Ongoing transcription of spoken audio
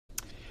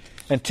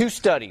And two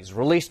studies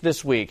released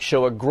this week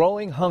show a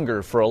growing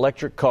hunger for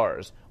electric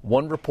cars.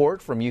 One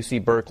report from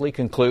UC Berkeley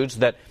concludes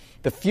that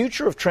the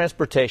future of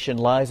transportation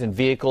lies in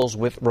vehicles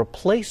with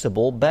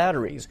replaceable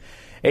batteries.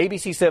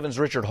 ABC 7's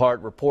Richard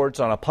Hart reports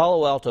on a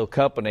Palo Alto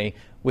company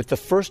with the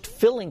first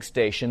filling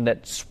station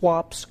that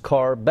swaps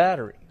car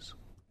batteries.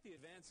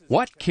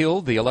 What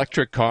killed the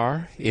electric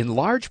car? In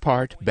large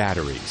part,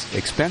 batteries.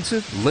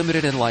 Expensive,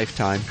 limited in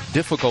lifetime,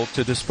 difficult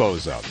to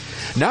dispose of.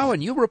 Now a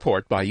new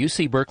report by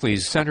UC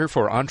Berkeley's Center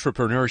for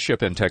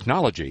Entrepreneurship and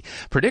Technology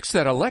predicts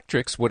that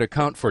electrics would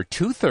account for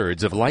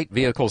 2/3 of light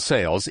vehicle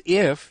sales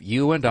if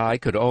you and I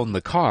could own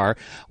the car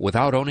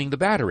without owning the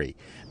battery.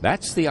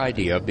 That's the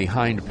idea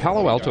behind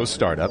Palo Alto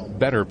startup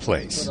Better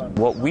Place.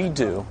 What we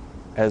do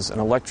as an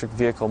electric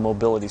vehicle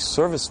mobility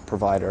service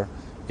provider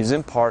is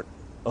in part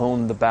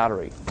own the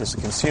battery. As a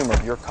consumer,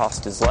 your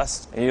cost is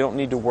less and you don't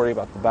need to worry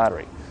about the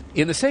battery.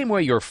 In the same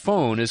way your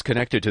phone is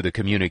connected to the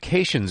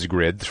communications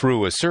grid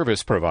through a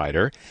service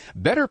provider,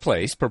 Better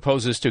Place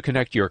proposes to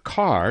connect your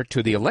car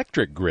to the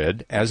electric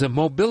grid as a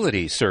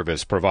mobility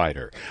service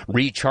provider,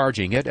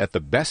 recharging it at the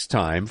best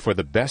time for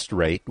the best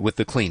rate with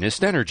the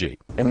cleanest energy.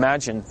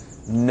 Imagine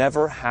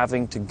never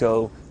having to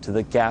go to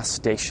the gas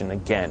station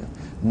again,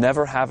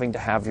 never having to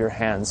have your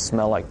hands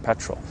smell like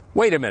petrol.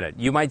 Wait a minute.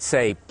 You might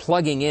say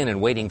plugging in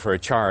and waiting for a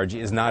charge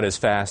is not as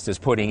fast as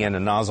putting in a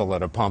nozzle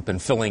at a pump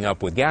and filling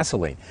up with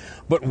gasoline.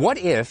 But what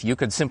if you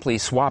could simply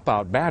swap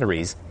out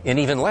batteries in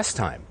even less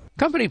time?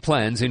 Company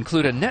plans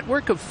include a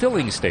network of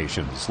filling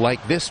stations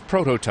like this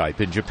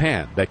prototype in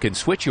Japan that can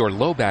switch your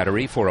low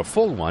battery for a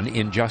full one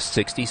in just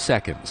 60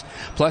 seconds,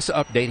 plus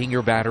updating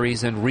your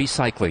batteries and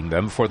recycling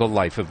them for the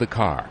life of the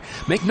car.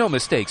 Make no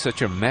mistake,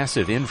 such a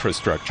massive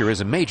infrastructure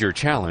is a major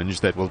challenge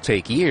that will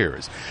take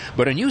years.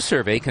 But a new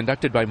survey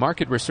conducted by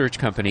market research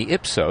company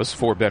Ipsos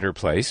for Better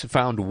Place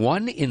found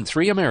 1 in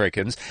 3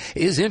 Americans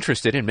is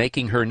interested in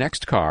making her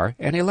next car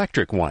an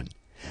electric one.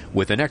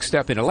 With the next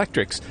step in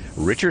electrics,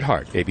 Richard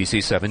Hart,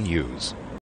 ABC 7 News.